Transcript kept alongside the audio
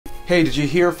Hey, did you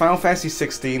hear Final Fantasy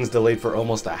 16 is delayed for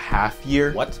almost a half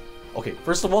year? What? Okay,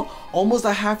 first of all, almost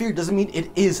a half year doesn't mean it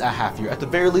is a half year. At the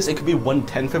very least, it could be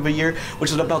 1/10 of a year,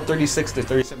 which is about 36 to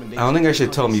 37 days. I don't think I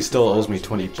should tell him he still owes me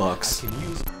 20 bucks.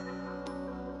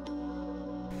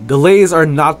 Delays are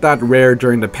not that rare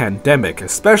during the pandemic,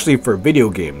 especially for video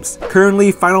games.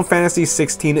 Currently, Final Fantasy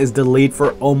 16 is delayed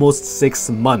for almost 6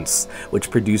 months,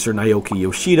 which producer Naoki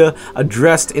Yoshida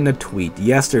addressed in a tweet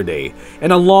yesterday.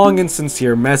 In a long and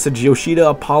sincere message, Yoshida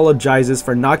apologizes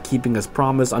for not keeping his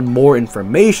promise on more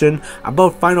information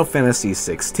about Final Fantasy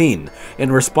 16.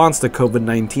 In response to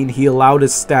COVID-19, he allowed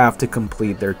his staff to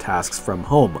complete their tasks from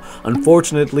home,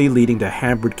 unfortunately leading to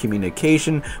hampered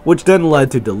communication, which then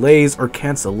led to delays or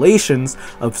cancellations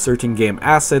of certain game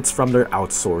assets from their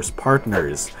outsourced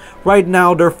partners. Right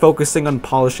now, they're focusing on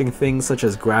polishing things such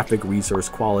as graphic resource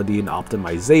quality and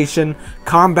optimization,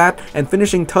 combat, and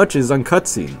finishing touches on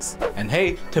cutscenes. And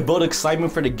hey, to build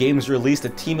excitement for the game's release, the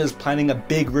team is planning a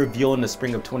big reveal in the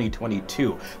spring of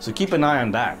 2022, so keep an eye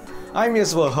on that. I'm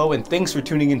Yasuo Ho, and thanks for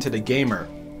tuning into The Gamer.